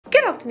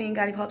afternoon,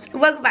 girly pops.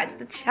 Welcome back to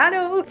the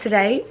channel.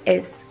 Today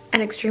is an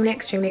extremely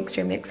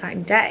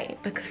exciting day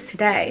because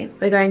today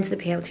we're going to the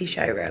PLT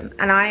showroom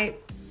and I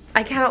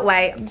cannot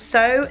wait. I'm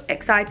so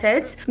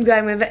excited. I'm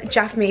going with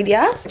Jaff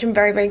Media, which I'm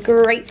very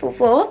grateful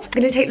for. I'm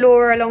gonna take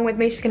Laura along with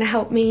me. She's gonna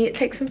help me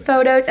take some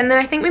photos. And then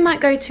I think we might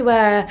go to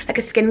like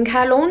a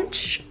skincare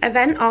launch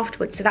event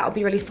afterwards. So that'll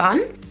be really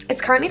fun.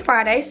 It's currently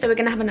Friday, so we're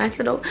gonna have a nice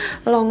little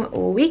long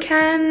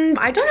weekend.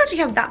 I don't actually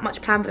have that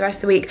much planned for the rest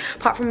of the week,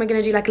 apart from we're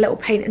gonna do like a little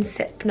paint and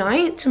sip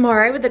night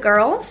tomorrow with the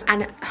girls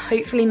and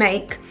hopefully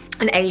make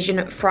an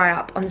Asian fry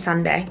up on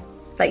Sunday.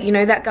 Like, you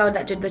know that girl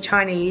that did the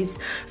Chinese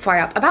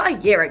fry up about a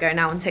year ago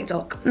now on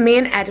TikTok? Me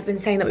and Ed have been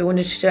saying that we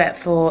wanted to do it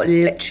for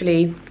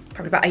literally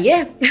probably about a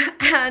year.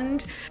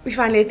 And we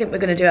finally think we're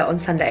gonna do it on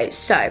Sunday.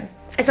 So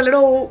it's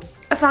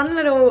a fun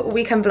little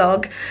weekend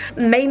vlog,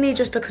 mainly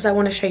just because I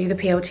want to show you the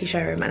PLT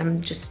showroom and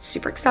I'm just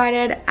super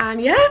excited.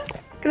 And yeah,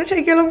 gonna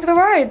take you along for the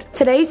ride.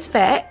 Today's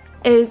fit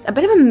is a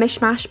bit of a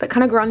mishmash, but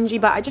kind of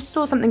grungy, but I just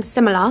saw something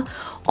similar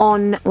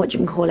on, what you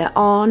can call it,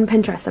 on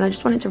Pinterest, and I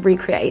just wanted to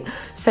recreate.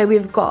 So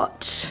we've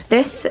got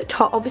this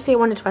top. Obviously I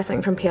wanted to wear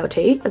something from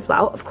PLT as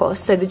well, of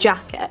course. So the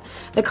jacket,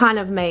 the kind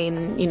of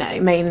main, you know,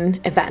 main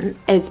event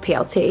is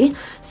PLT.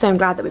 So I'm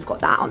glad that we've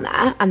got that on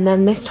there. And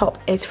then this top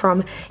is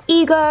from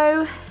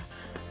Ego,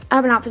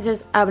 Urban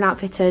Outfitters,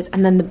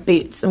 and then the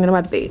boots. I'm gonna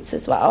wear boots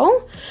as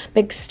well.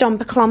 Big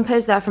stomper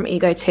clumpers, they're from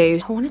Ego too.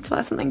 I wanted to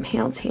wear something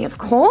PLT, of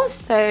course,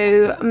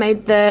 so I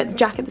made the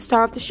jacket the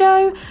star of the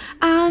show.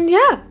 And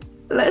yeah,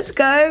 let's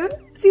go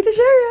see the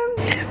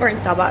showroom. We're in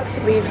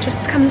Starbucks. We've just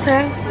come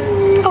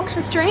to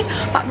Oxford Street,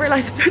 but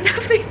realised I don't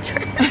have the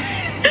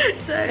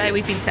address. So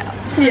we've been set up.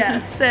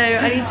 Yeah, so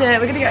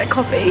we're gonna get a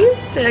coffee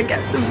to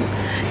get some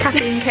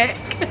caffeine kick.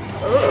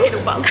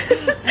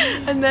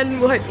 And then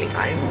we'll hopefully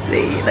find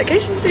the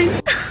location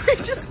soon. We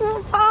just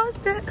walked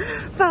past it,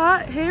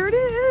 but here it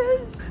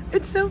is.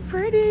 It's so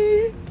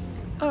pretty.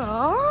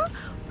 Aww.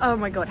 Oh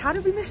my god, how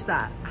did we miss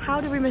that? How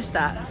did we miss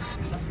that?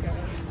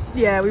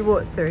 Yeah, we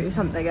walked through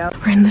something else.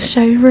 We're in the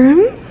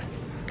showroom.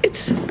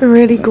 It's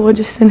really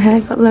gorgeous in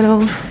here. Got a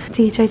little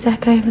DJ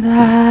deck over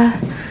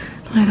there,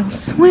 little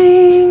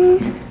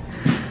swing,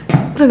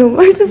 little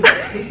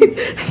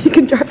motorbike. You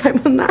can drive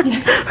home on that.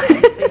 Yeah.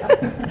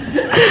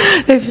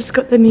 They've just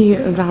got the new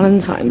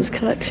Valentine's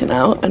collection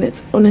out and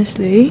it's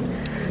honestly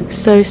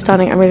so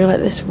stunning. I really like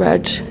this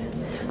red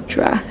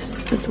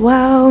dress as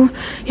well.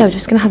 Yeah, we're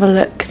just gonna have a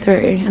look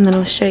through and then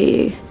I'll show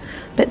you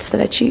bits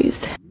that I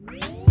choose.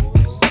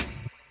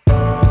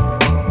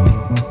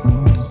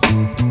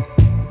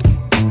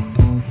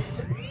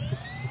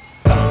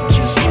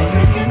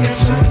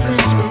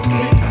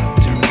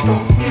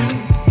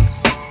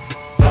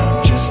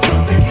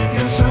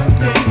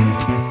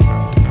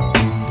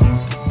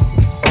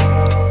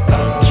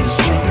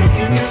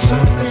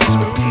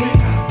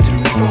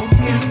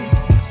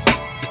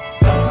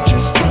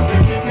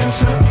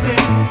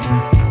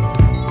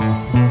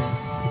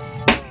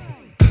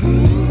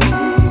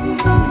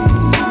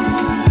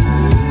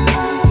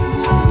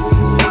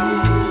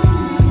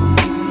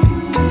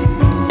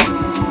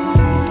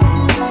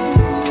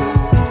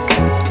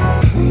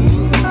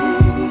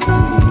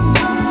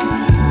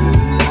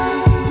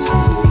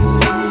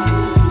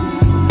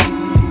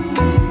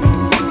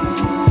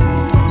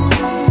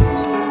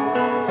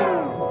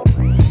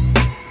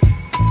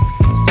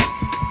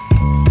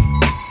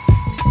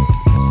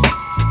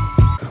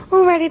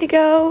 Ready to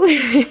go. Woo.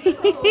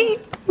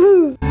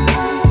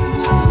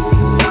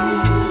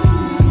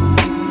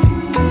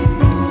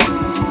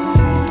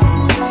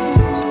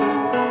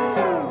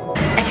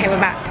 Okay, we're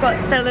back.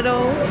 Got the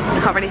little,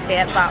 you can't really see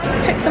it, but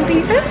took some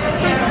pieces from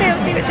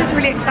PLT, which is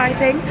really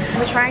exciting.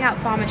 We're trying out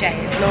Farmer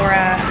J's.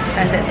 Laura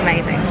says it's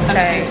amazing, so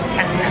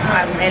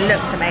and it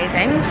looks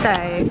amazing. So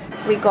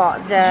we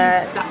got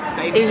the exact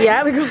same thing.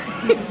 Yeah, we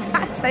got the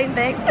exact same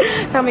thing.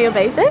 Tell me you're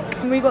basic.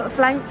 We got the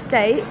flanked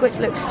steak, which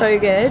looks so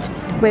good.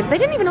 They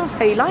didn't even ask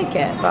how you like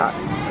it, but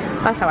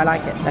that's how I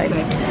like it. So,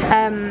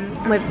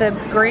 with the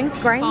grains,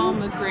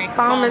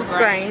 farmer's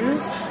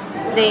grains,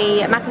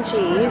 the mac and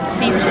cheese,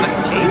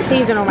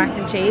 seasonal mac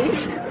and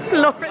cheese.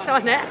 Laura's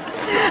on it,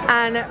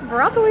 and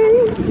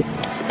broccoli.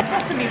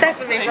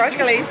 Sesame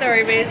broccoli.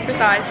 Sorry, be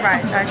precise.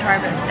 Right, should I try a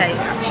bit of steak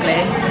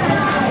actually?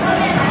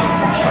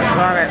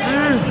 Love it.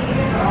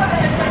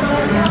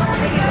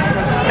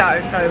 That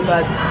is so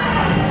good.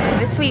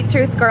 The sweet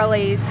tooth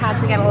girlies had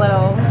to get a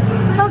little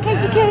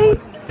cakey cake.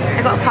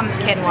 I got a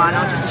pumpkin one.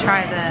 I'll just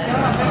try the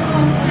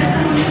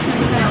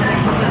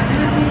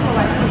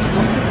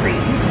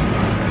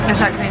it's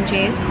like cream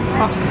cheese.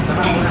 Oh,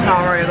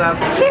 really good.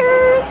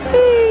 Cheers!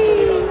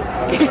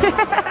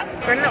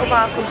 We're in a little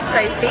bar called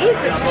Sophie's,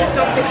 which is just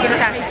off 50%.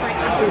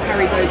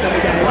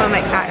 Well, I'm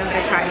excited. I'm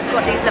gonna try it. We've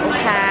got these little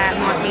pear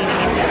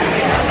martinis.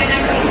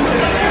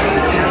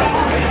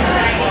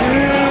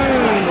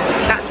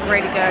 That's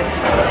really good.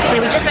 I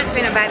mean, we just went to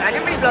an event. I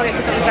didn't really vlog it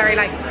because it was very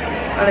like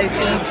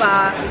low-key,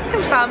 but it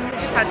was fun. We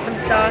just had some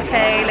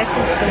sake,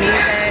 listened to some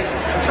music.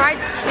 Tried,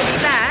 to be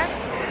fair,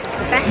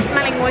 the best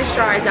smelling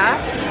moisturiser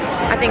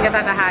I think I've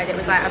ever had. It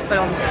was like a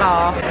full-on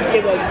spa.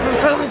 It was.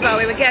 Full-on spa.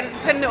 We were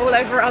putting it all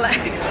over our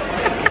legs.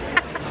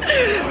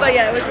 But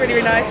yeah, it was really,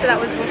 really nice. So that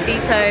was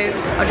Rafito.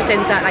 I'll just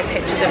insert like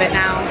pictures of it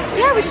now.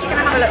 Yeah, we're just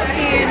gonna have a little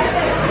few,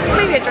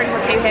 maybe a drink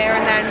or two here,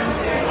 and then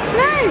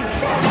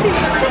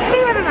just see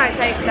where the night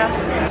takes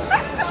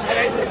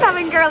us. Just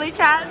having girly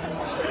chats.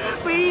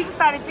 We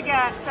decided to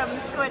get some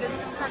squid and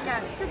some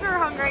croquettes because we were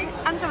hungry,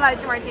 and some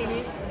lychee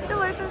martinis.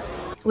 Delicious.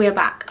 We are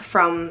back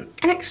from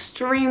an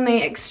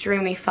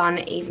extremely fun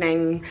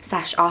evening /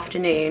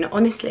 afternoon.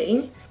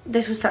 Honestly,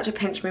 this was such a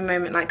pinch me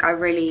moment. Like, I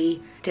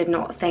really did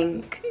not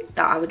think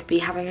that I would be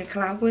having a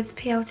collab with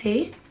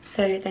PLT.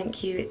 So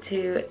thank you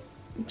to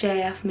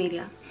JF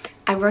Media.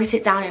 I wrote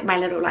it down in my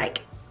little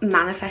like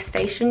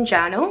manifestation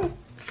journal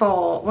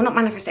for, well, not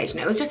manifestation,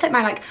 it was just like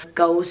my like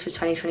goals for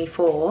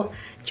 2024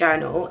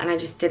 journal, and I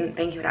just didn't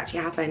think it would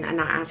actually happen, and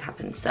that has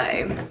happened. So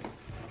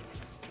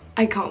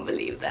I can't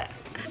believe that.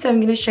 So I'm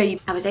going to show you.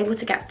 I was able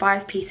to get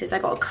 5 pieces. I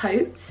got a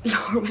coat.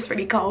 Laura was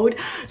really cold,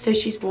 so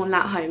she's worn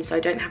that home, so I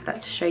don't have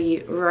that to show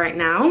you right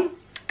now.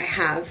 I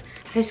have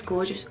this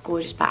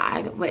gorgeous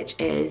bag, which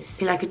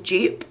is like a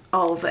dupe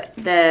of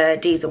the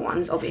Diesel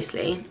ones,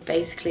 obviously.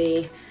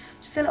 Basically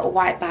just a little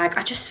white bag.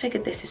 I just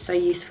figured this is so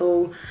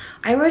useful.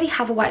 I already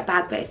have a white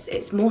bag, but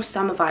it's more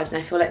summer vibes, and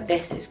I feel like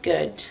this is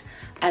good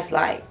as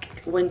like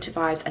winter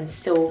vibes and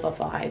silver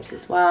vibes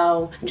as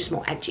well, and just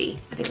more edgy.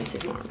 I think this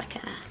is more like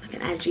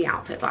an edgy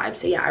outfit vibe.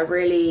 So yeah, I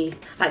really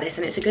like this,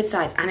 and it's a good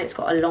size, and it's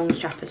got a long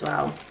strap as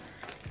well,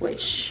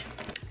 which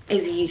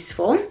is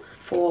useful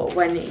for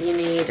when you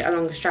need a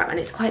longer strap, and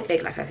it's quite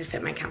big, like I could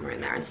fit my camera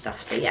in there and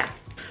stuff. So yeah,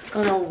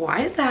 got a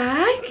white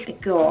bag. I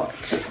got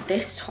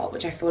this top,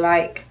 which I feel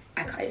like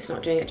it's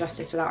not doing it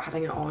justice without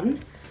having it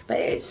on, but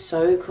it's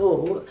so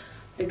cool.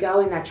 The girl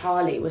in there,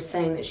 Charlie, was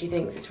saying that she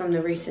thinks it's from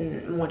the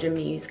recent Modern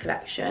Muse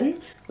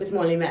collection with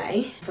Molly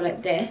May. I feel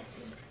like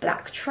this,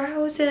 black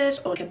trousers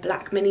or like a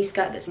black mini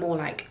skirt that's more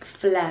like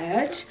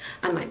flared,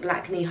 and like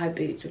black knee-high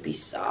boots would be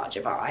such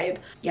a vibe.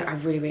 Yeah, I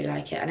really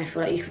like it, and I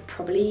feel like you could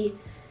probably,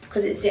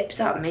 because it zips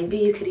up, maybe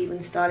you could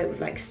even style it with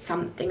like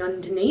something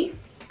underneath.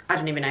 I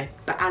don't even know,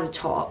 but as a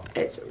top,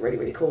 it's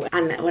really cool.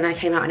 And when I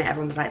came out in it,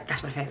 everyone was like,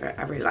 that's my favorite,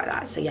 I really like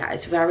that. So yeah,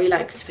 it's very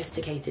like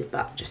sophisticated,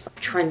 but just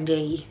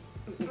trendy,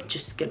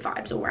 just good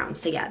vibes all around.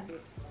 So yeah,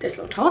 this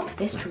little top,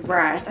 this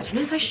dress, I don't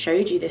know if I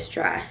showed you this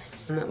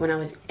dress when I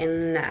was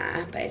in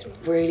there, but it's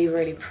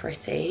really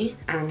pretty,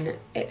 and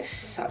it's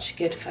such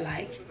good for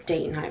like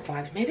date night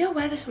vibes. Maybe I'll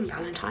wear this on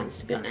Valentine's,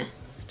 to be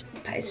honest.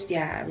 But it's,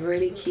 yeah,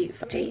 really cute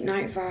for date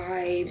night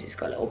vibes. It's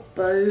got little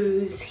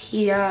bows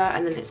here,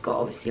 and then it's got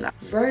obviously like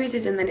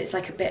roses, and then it's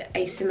like a bit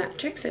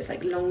asymmetric, so it's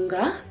like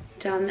longer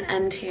down the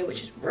end here,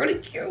 which is really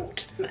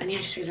cute. And yeah,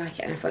 I just really like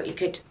it, and I thought you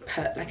could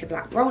put like a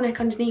black roll neck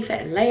underneath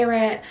it and layer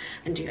it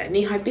and do like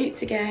knee-high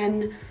boots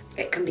again.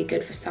 It can be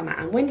good for summer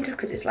and winter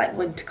because it's like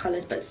winter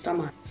colours but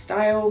summer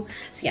style.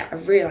 So yeah, I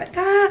really like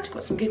that.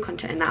 Got some good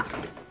content in that.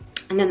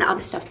 And then the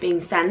other stuff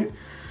being sent,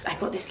 I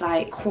got this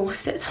like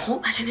corset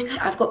top. I don't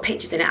think I've got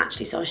pictures in it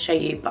actually, so I'll show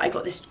you, but I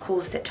got this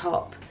corset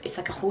top. It's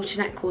like a halter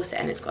neck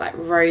corset, and it's got like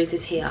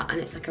roses here, and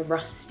it's like a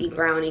rusty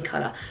browny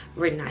colour.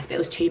 Really nice, but it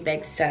was too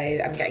big, so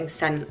I'm getting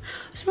sent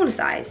a smaller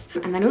size.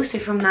 And then also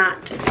from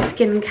that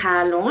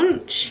skincare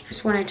launch,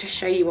 just wanted to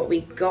show you what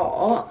we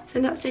got.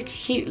 So that's a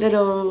cute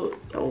little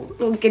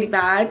goodie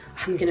bag.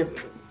 I'm gonna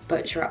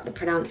butcher up the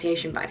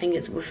pronunciation, but I think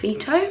it's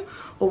Wafito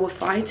or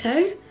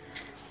Wafito.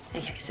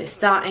 Okay, so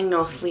starting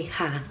off we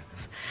have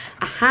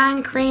a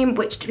hand cream,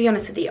 which to be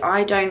honest with you,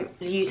 I don't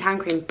use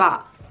hand cream,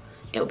 but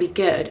it'll be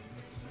good.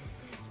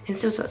 You can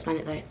still sort of smell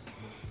it though.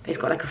 It's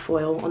got like a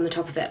foil on the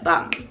top of it,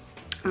 but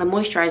the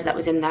moisturiser that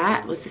was in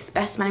there was the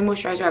best smelling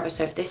moisturiser ever.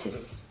 So if this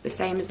is the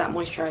same as that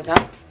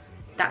moisturiser,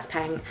 that's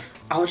paying.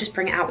 I'll just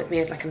bring it out with me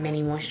as like a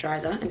mini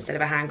moisturiser instead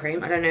of a hand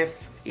cream. I don't know if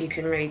you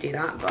can really do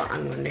that, but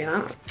I'm gonna do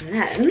that. And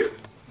then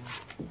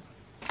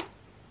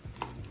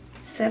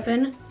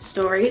 7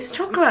 Stories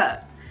chocolate.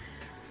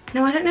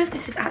 Now, I don't know if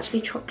this is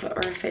actually chocolate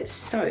or if it's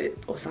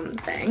soap or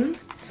something.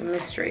 It's a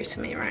mystery to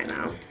me right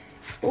now.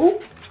 Ooh.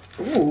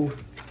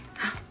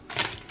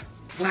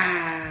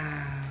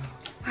 Wow.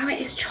 Wow, it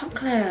is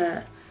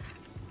chocolate.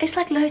 It's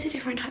like loads of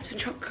different types of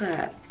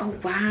chocolate. Oh,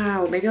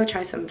 wow. Maybe I'll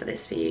try some for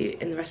this for you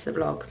in the rest of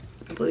the vlog.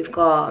 But we've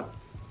got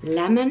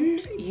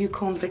lemon,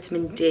 Yukon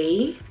vitamin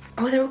D.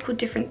 Oh, they're all called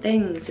different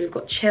things. So we've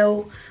got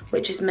chill,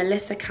 which is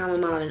Melissa,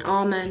 chamomile and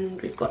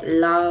almond. We've got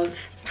love,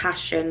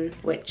 passion,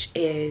 which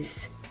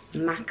is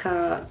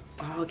maca,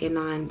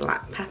 arginine,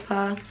 black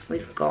pepper.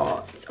 We've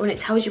got, and it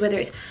tells you whether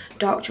it's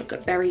dark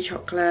chocolate, berry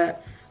chocolate,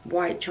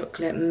 white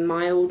chocolate,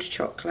 mild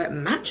chocolate,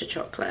 matcha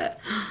chocolate.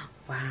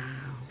 Wow.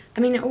 I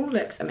mean, it all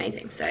looks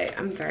amazing, so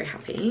I'm very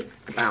happy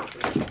about,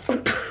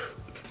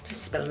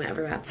 just spilling it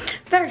everywhere.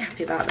 Very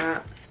happy about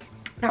that.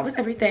 That was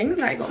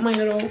everything. I got my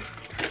little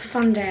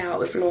fun day out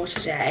with Laura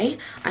today.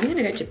 I'm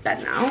gonna go to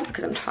bed now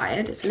because I'm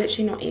tired. It's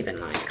literally not even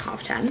like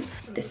 10:30.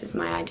 This is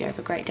my idea of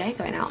a great day,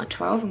 going out at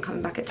 12 and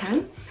coming back at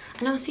 10.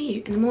 And I'll see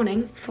you in the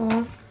morning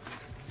for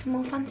some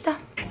more fun stuff.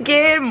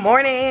 Good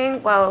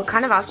morning. Well,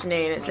 kind of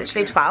afternoon. It's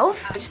literally 12.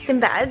 I'm just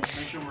in bed.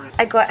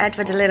 I got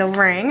Edward a little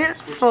ring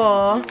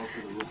for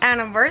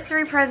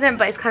anniversary present,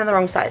 but it's kind of the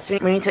wrong size, so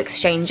we need to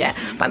exchange it.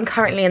 But I'm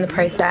currently in the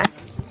process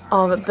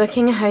of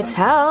booking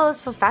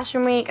hotels for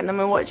Fashion Week, and then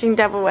we're watching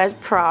Devil Wears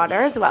Prada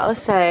as well,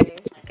 so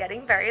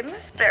getting very in the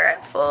spirit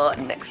for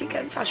next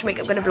weekend Fashion Week.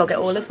 I'm gonna vlog it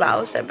all as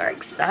well, so I'm very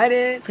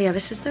excited. But yeah,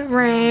 this is the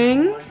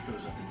ring,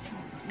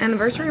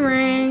 anniversary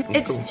ring.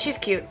 She's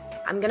cute.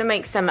 I'm gonna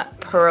make some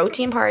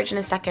protein porridge in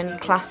a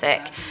second,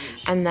 classic,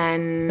 and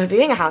then we're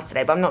viewing a house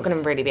today, but I'm not gonna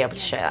really be able to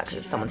show that because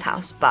it's someone's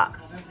house, but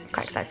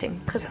quite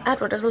exciting because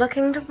Edward is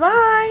looking to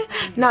buy.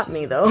 Not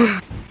me though.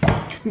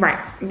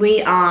 Right,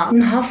 we are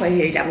halfway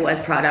through Devil Wears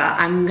Prada.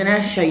 I'm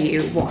gonna show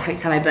you what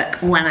hotel I book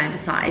when I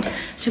decide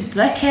to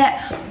book it,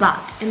 but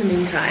in the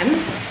meantime,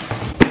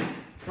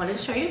 I wanted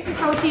to show you the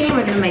protein.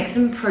 We're gonna make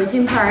some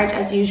protein porridge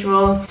as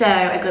usual. So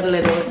I got a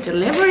little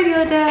delivery the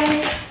other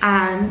day,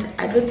 and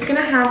Edward's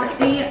gonna have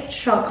the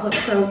chocolate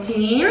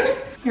protein.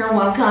 You're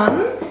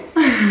welcome.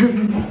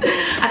 And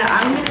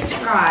I'm gonna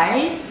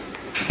try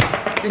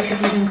the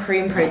cookies and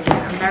cream protein.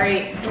 I'm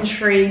very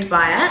intrigued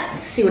by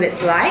it, to see what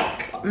it's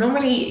like. I'm not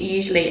really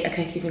usually a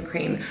cookies and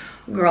cream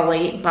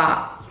girly,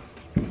 but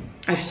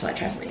I just thought I'd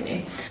try something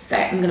new. So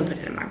I'm gonna put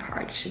it in my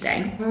porridge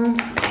today.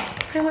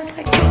 So what's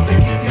like?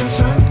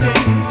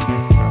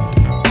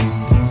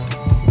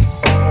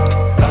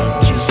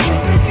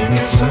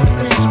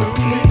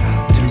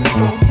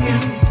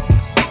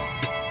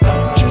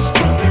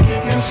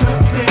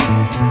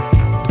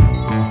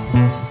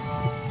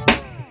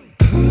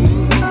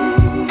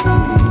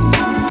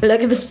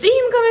 Look at the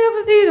steam coming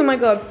off of these, oh my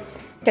god.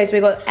 Okay, so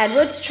we got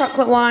Edward's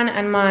chocolate one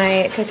and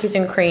my cookies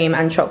and cream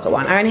and chocolate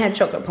one. I only had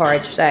chocolate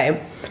porridge, so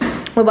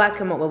we're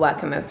working what we're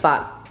working with,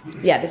 but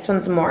yeah, this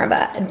one's more of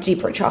a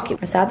deeper chocolate.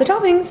 Let's add the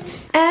toppings.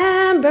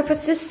 And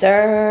breakfast is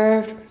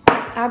served.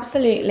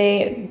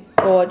 Absolutely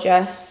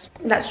gorgeous.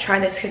 Let's try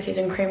this cookies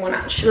and cream one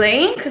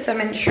actually, because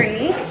I'm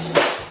intrigued.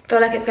 I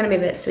feel like it's gonna be a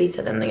bit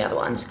sweeter than the other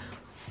ones.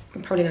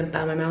 I'm probably gonna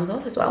burn my mouth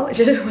off as well, which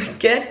is always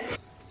good.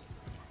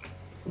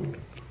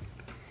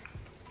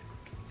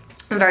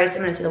 Very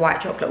similar to the white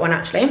chocolate one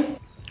actually.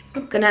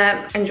 I'm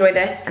gonna enjoy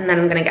this and then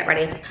I'm gonna get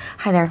ready.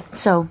 Hi there,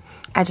 so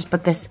I just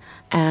booked this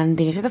and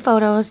these are the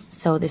photos.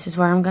 So this is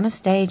where I'm gonna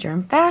stay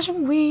during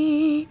Fashion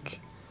Week.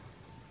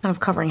 Kind of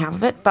covering half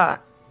of it,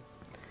 but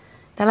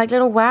they're like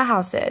little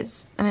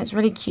warehouses and it's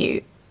really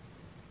cute.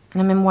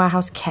 And I'm in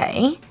warehouse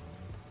K.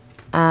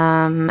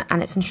 And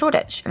it's in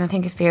Shoreditch. And I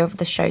think a few of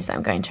the shows that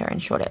I'm going to are in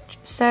Shoreditch.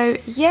 So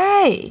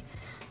yay!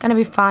 Gonna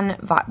be fun.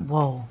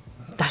 Whoa,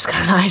 that's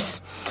kind of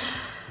nice.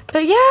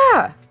 But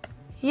yeah,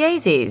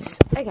 yaysies.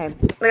 Okay,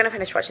 we're gonna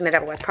finish watching the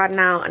Devil Wears Prada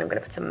now, and I'm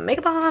gonna put some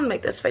makeup on,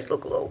 make this face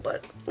look a little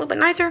bit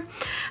nicer,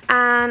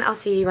 and I'll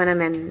see you when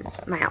I'm in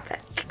my outfit.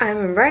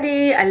 I'm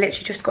ready. I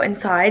literally just got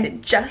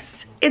inside,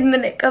 just in the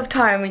nick of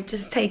time. We've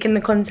just taken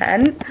the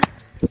content.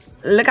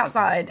 Look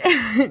outside.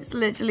 It's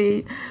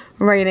literally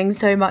raining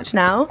so much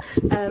now.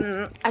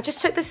 I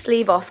just took the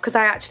sleeve off because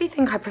I actually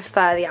think I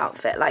prefer the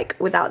outfit like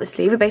without the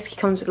sleeve. It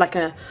basically comes with like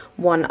a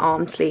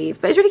one-arm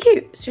sleeve, but it's really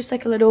cute. It's just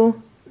like a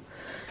little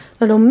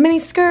mini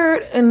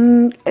skirt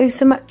and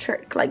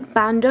asymmetric like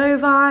bandeau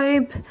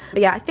vibe.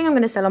 But yeah, I think I'm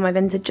gonna sell on my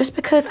Vinted just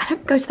because I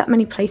don't go to that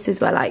many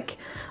places where like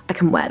I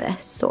can wear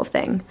this sort of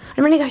thing. I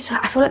don't really go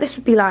to, I feel like this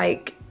would be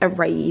like a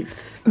rave,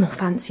 more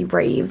fancy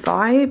rave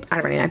vibe. I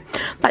don't really know,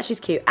 but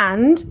she's cute.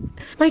 And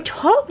my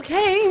top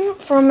came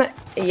from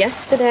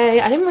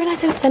yesterday. I didn't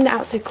realize they would send it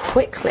out so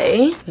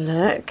quickly.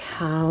 Look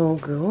how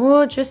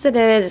gorgeous it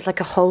is. It's like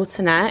a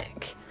halter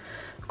neck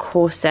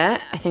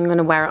corset. I think I'm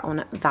gonna wear it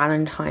on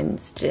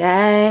Valentine's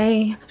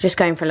Day. Just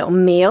going for a little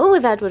meal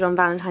with Edward on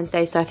Valentine's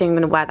Day, so I think I'm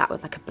gonna wear that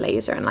with like a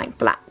blazer and like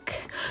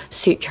black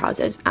suit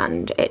trousers,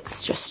 and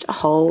it's just a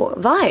whole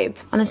vibe.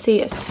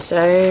 Honestly, I'm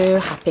so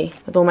happy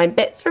with all my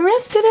bits from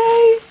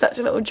yesterday. Such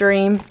a little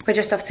dream. We're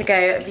just off to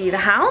go view the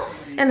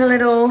house in a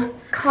little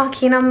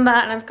khaki number,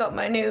 and I've got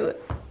my new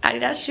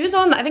Adidas shoes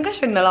on. I think I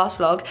showed in the last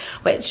vlog,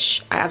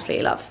 which I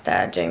absolutely love.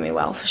 They're doing me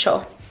well for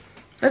sure.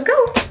 Let's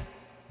go.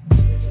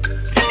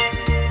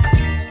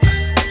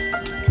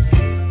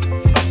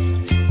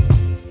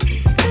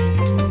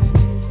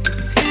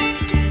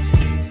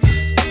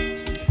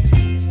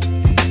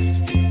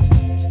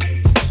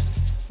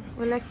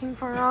 Looking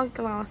for our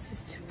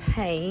glasses to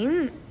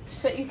paint.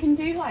 But you can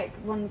do like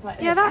ones like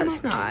this. Yeah,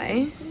 that's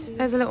nice.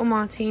 There's a little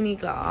martini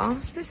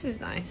glass. This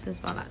is nice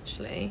as well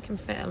actually. You can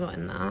fit a lot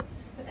in that.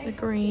 The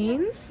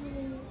green.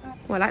 Oh,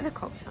 I like the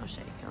cocktail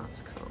shaker,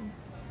 that's cool.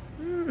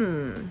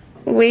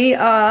 We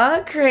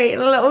are creating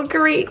a little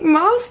Greek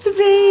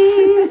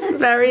masterpiece.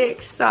 Very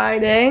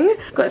exciting.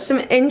 Got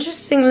some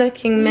interesting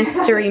looking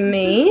mystery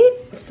meat.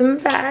 Some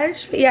veg.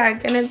 But yeah,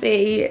 gonna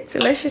be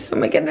delicious when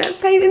we're gonna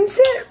paint and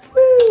sip.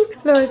 Woo!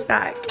 Laura's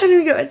back. And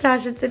we got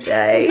Natasha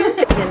today.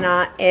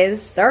 Dinner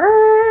is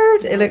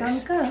served. It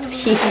looks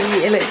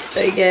it looks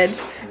so good.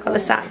 Got the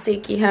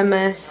tzatziki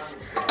hummus,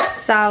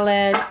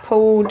 salad,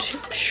 pulled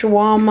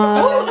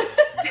shawarma,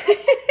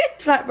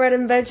 flatbread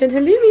and veg and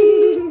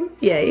halloumi.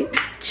 Yay.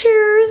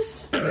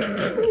 Cheers. Yeah.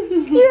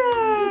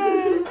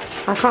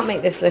 I can't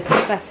make this look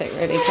aesthetic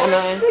really, can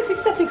I? It looks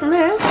aesthetic from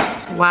here.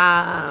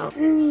 Wow.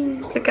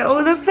 Look at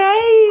all the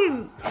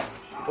paints.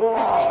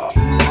 Whoa.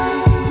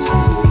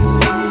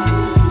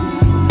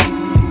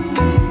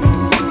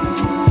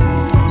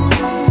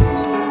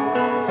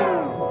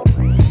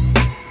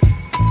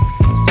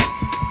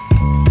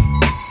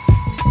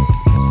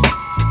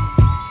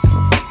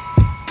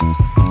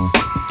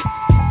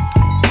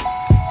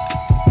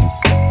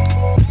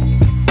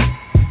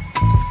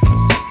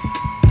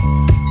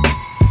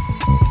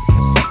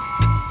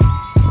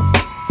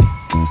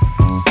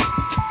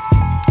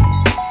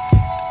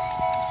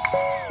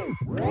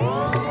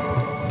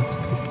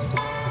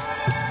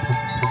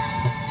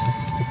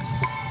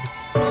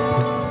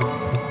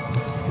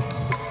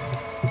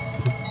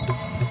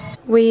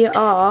 We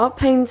are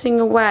painting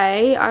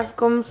away. I've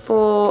gone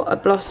for a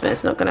blossom.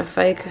 It's not going to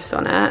focus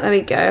on it. There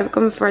we go. I've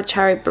gone for a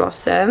cherry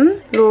blossom.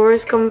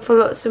 Laura's gone for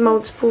lots of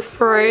multiple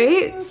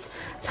fruits.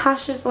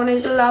 Tasha's one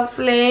is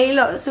lovely.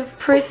 Lots of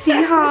pretty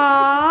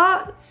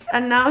hearts.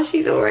 And now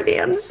she's already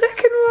on the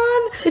second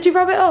one. Did you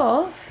rub it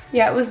off?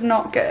 Yeah, it was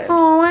not good.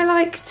 Oh, I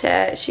liked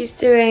it. She's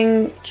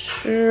doing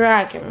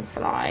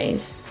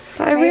dragonflies.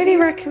 I really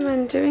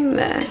recommend doing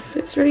this.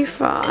 It's really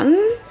fun.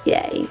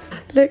 Yay.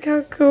 Look how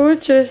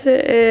gorgeous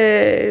it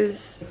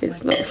is.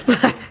 It's not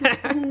fair.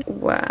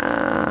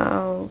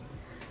 Wow.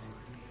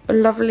 A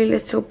lovely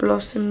little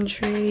blossom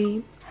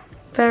tree.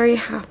 Very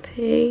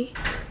happy.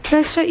 Did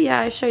I show? Yeah,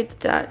 I showed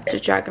the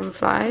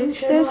dragonflies.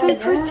 They're so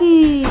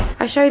pretty.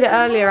 I showed it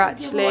earlier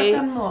actually.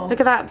 Look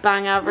at that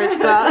bang average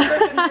glass.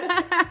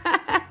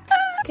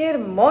 Good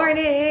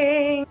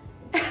morning.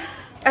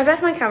 I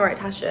left my camera at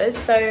Tasha's,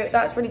 so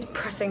that's really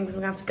depressing because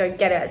we're gonna have to go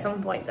get it at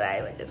some point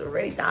today, which is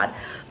really sad.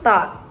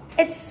 But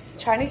it's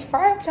Chinese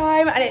fry-up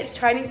time and it's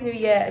Chinese New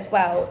Year as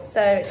well, so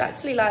it's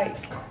actually like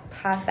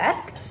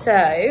perfect.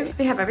 So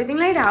we have everything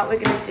laid out. We're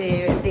gonna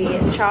do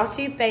the char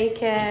siu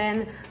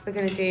bacon. We're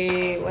gonna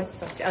do, where's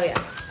the sausage? Oh yeah.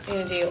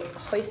 We're gonna do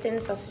hoisin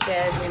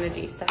sausages. We're gonna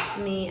do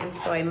sesame and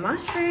soy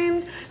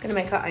mushrooms. We're gonna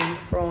make our own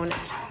prawn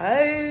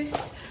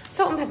toast,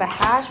 salt and pepper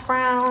hash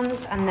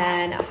browns, and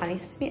then honey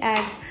sesame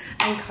eggs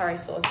and curry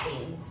sauce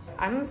beans.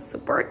 I'm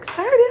super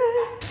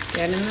excited.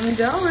 Getting them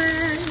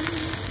going.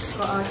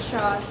 Got our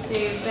char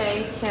siu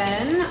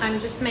bacon. I'm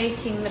just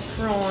making the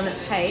prawn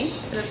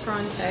paste for the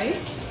prawn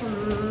toast.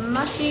 Some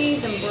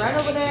mushies and bread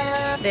over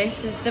there.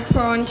 This is the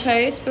prawn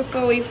toast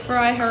before we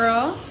fry her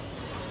off.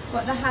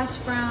 Got the hash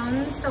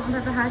browns, salt and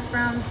pepper hash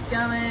browns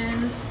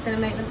going. Gonna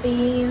make the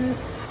beans.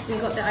 We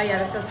got the, oh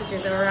yeah, the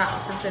sausages are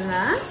wrapped up in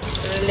there.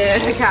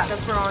 Look at the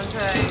prawn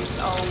toast.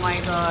 Oh my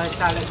god,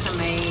 that looks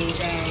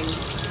amazing.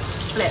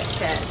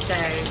 Flipped it, so,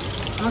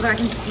 oh my god, I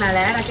can smell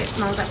it. Like it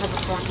smells like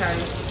proper prawn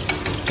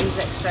toast. These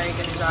look so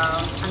good as well.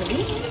 And the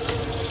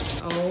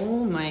beans.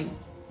 Oh my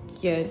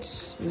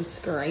goodness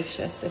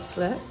gracious, this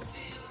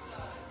looks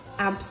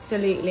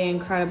absolutely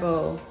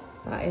incredible.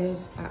 That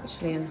is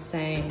actually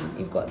insane.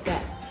 You've got the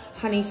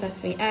honey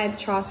sesame egg,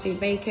 char siu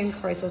bacon,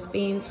 curry sauce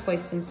beans,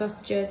 hoisin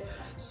sausages,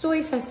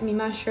 soy sesame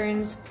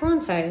mushrooms, prawn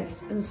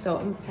toast, and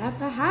salt and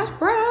pepper hash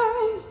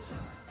browns.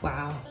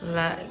 Wow.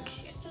 Look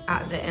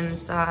at the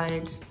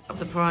inside of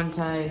the prawn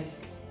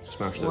toast.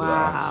 Smashed it.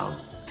 Wow.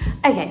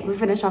 Okay, we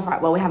finished our fry.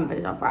 Well, we haven't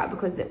finished our fry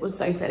because it was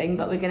so filling,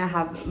 but we're gonna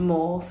have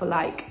more for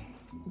like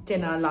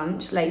dinner,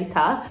 lunch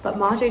later. But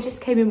Marjorie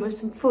just came in with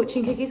some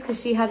fortune cookies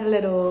because she had a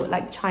little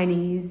like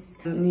Chinese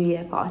New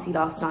Year party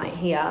last night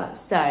here.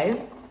 So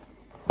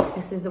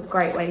this is a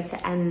great way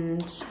to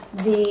end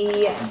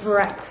the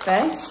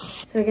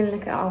breakfast. So we're gonna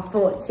look at our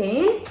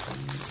fortune.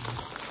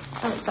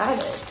 I'm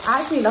excited.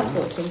 I actually love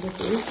fortune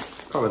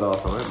cookies. Can't be the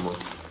last time I had one.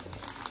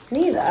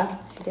 Neither.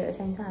 Should we do it at the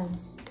same time?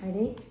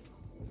 Ready?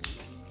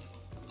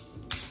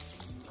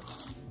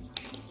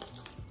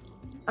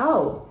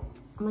 Oh.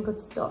 Oh my god,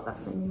 stop.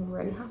 That's made me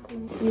really happy.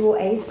 You will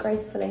age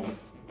gracefully.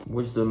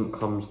 Wisdom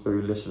comes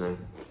through listening.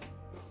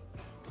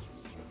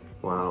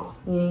 Wow.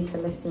 You need to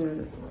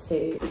listen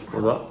to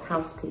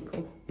house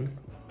people. You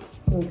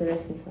need to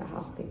listen to the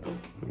house people.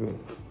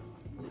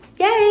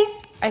 Yay!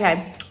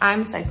 Okay,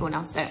 I'm so full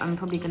now, so I'm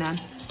probably gonna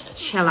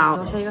chill out.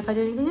 I'll show you if I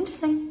do anything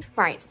interesting.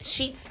 Right,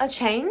 sheets are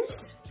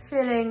changed.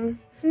 Feeling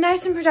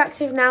nice and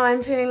productive now.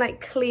 I'm feeling like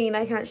clean.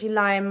 I can actually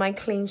lie in my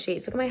clean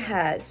sheets. Look at my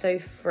hair, it's so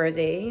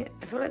frizzy.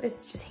 I feel like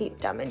this is just heat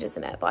damage,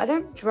 isn't it? But I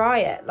don't dry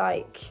it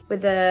like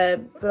with a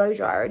blow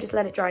dryer. I just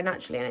let it dry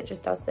naturally and it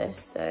just does this.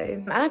 So,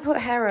 and I put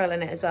hair oil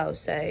in it as well.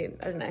 So I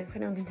don't know if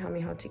anyone can tell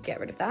me how to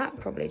get rid of that.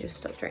 Probably just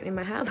stop straightening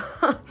my hair.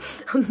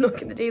 I'm not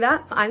gonna do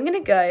that. I'm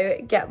gonna go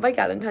get my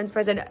Galentine's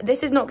present.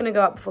 This is not gonna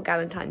go up before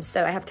Galentine's.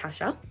 So I have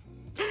Tasha.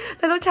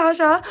 Little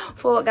Tasha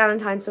for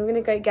Galentine's, so I'm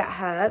gonna go get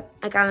her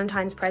a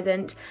Galentine's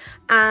present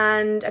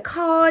and a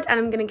card, and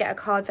I'm gonna get a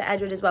card for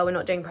Edward as well. We're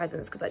not doing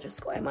presents because I just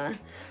got him a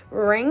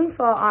ring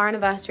for our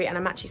anniversary, and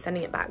I'm actually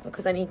sending it back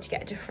because I need to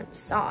get a different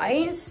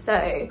size.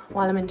 So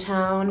while I'm in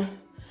town,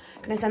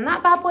 I'm gonna send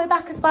that bad boy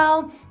back as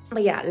well,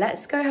 But yeah,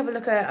 let's go have a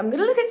look at, I'm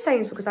gonna look at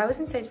Sainsbury's because I was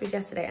in Sainsbury's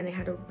yesterday and they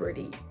had a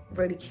really,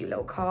 really cute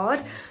little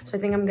card. So I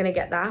think I'm gonna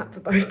get that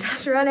for both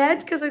Tasha and Ed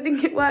because I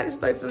think it works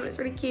for both of them, it's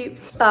really cute.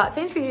 But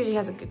Sainsbury's usually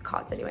has a good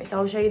cards anyway. So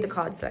I'll show you the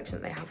card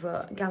selection that they have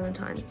for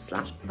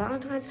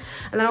Galentine's/Valentine's.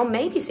 And then I'll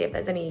maybe see if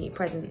there's any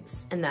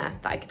presents in there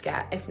that I could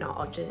get. If not,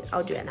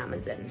 I'll do an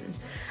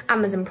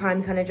Amazon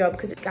Prime kind of job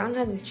because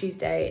Galentine's is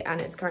Tuesday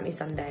and it's currently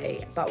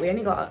Sunday. But we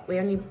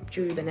only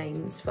drew the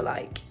names for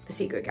like the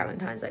secret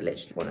Galentine's like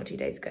literally 1 or 2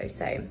 days ago.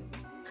 So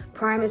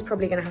Prime is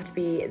probably gonna have to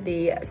be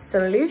the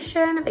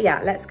solution. But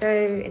yeah, let's go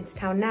into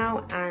town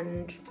now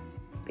and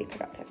be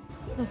productive.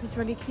 There's this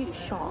really cute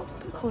shop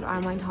called I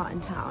Mind Heart in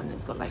Town.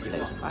 It's got like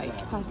loads of like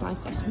personalised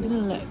stuff. So I'm gonna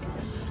look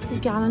for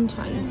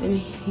Galentine's in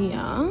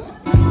here.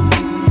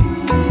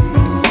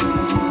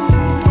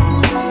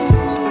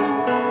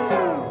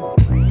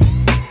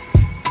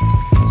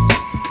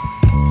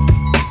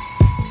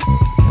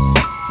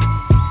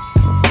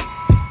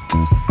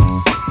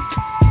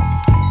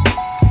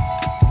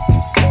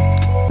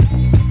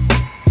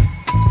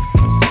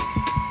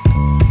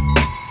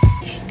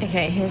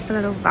 Okay, here's the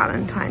little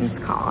Valentine's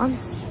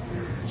cards.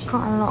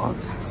 Got a lot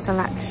of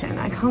selection.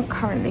 I can't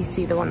currently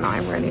see the one that I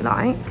really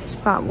liked,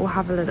 but we'll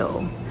have a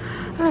little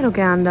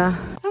gander.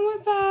 And we're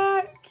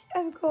back.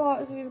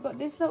 So we've got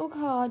this little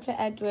card for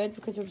Edward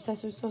because we're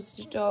obsessed with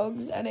sausage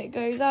dogs, and it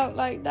goes out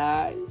like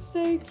that. It's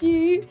so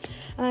cute.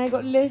 And I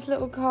got this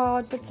little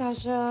card for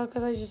Tasha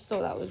because I just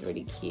thought that was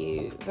really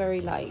cute.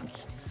 Very like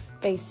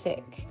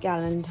basic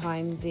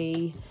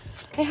Galentine's-y.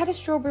 They had a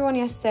strawberry one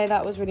yesterday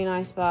that was really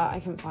nice, but I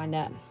couldn't find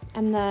it.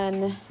 And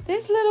then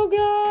this little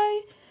guy,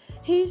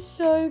 he's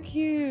so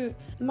cute.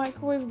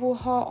 Microwavable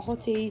heart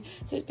hottie.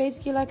 So it's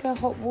basically like a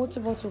hot water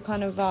bottle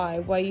kind of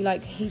vibe where you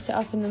like heat it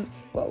up in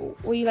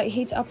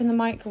the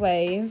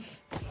microwave,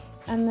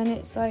 and then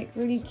it's like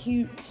really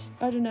cute.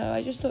 I don't know,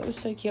 I just thought it was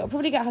so cute. I'll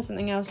probably get her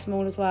something else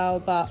small as well,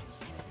 but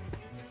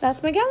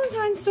that's my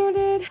Galentine's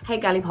sorted. Hey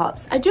Galley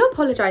Pops, I do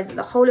apologise that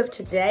the whole of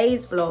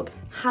today's vlog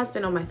has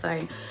been on my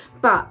phone,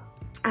 but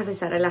as I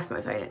said, I left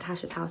my phone at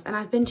Tasha's house and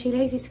I've been too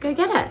lazy to go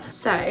get it.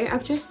 So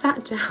I've just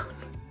sat down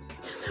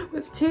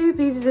with 2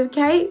 pieces of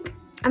cake,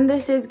 and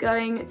this is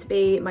going to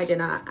be my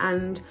dinner.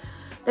 And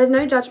there's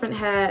no judgment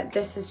here.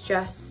 This is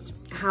just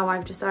how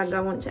I've decided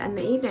I want to end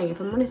the evening, if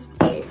I'm honest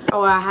with you.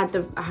 Oh, I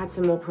had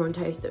some more prawn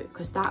toast though,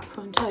 because that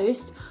prawn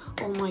toast,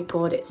 oh my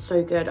god, it's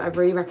so good. I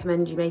really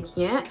recommend you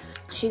making it.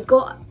 She's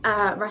got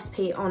a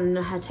recipe on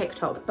her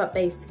TikTok, but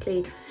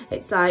basically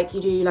it's like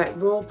you do like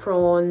raw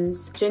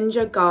prawns,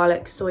 ginger,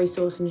 garlic, soy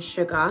sauce and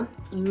sugar.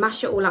 You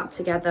mash it all up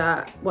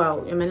together.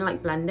 Well, you're meant to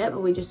like blend it,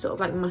 but we just sort of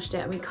like mushed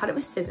it and we cut it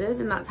with scissors,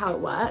 and that's how it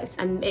worked.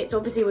 And it's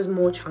obviously was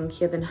more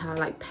chunkier than her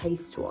like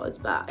paste was,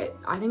 but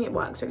I think it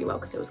works really well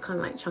because it was kind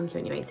of like chunky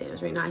when you ate it. It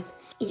was really nice.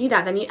 You do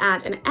that, then you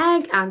add an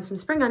egg and some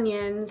spring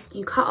onions.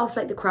 You cut off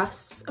like the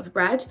crusts of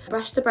bread,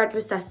 brush the bread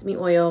with sesame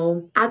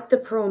oil, add the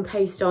prawn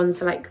paste on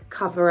to like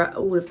cover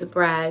all of the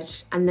bread,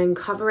 and then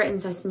cover it in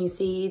sesame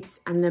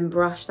seeds, and then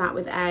brush that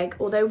with egg.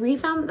 Although we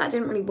found that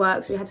didn't really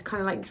work, so we had to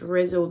kind of like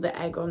drizzle the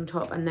egg on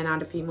top and then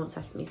add a few more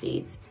sesame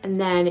seeds, and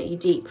then you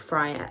deep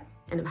fry it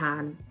in a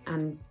pan,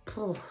 and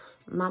oh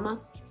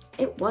mama,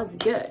 it was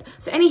good.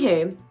 So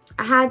anywho,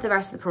 I had the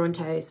rest of the prawn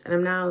toast and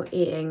I'm now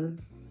eating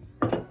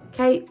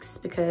cakes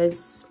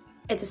because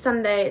it's a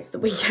Sunday, it's the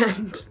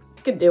weekend.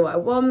 I can do what I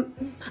want.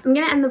 I'm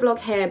gonna end the vlog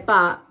here,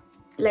 but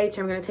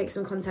later I'm gonna take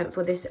some content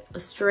for this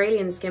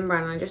Australian skin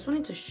brand, and I just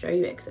wanted to show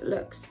you it because it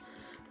looks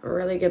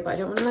really good, but I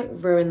don't want to like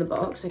ruin the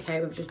box. Okay,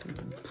 we've just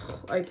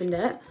opened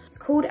it. It's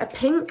called a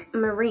Pink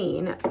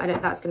Marine. I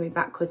don't, that's gonna be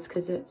backwards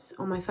because it's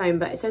on my phone,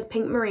 but it says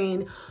Pink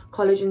Marine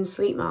Collagen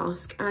Sleep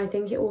Mask, and I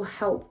think it will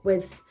help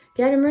with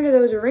getting rid of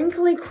those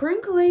wrinkly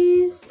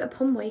crinklies.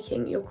 Upon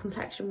waking, your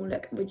complexion will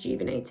look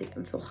rejuvenated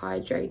and feel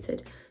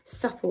hydrated,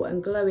 supple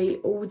and glowy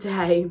all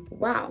day.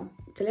 Wow.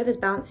 Delivers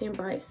bouncy and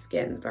bright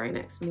skin the very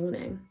next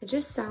morning. It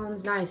just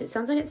sounds nice. It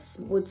sounds like it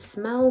would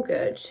smell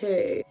good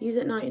too. Use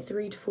it night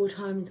 3 to 4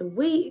 times a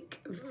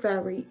week.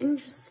 Very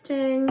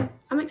interesting.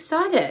 I'm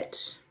excited.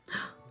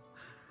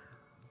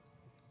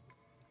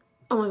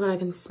 Oh my god, I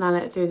can smell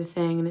it through the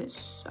thing and it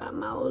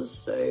smells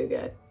so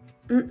good.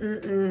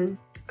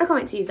 I can't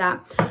wait to use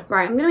that.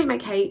 Right, I'm gonna make my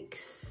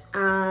cakes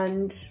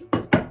and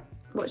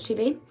watch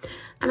TV,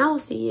 and I will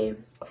see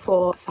you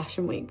for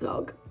Fashion Week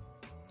vlog.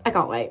 I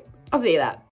can't wait. I'll see you there.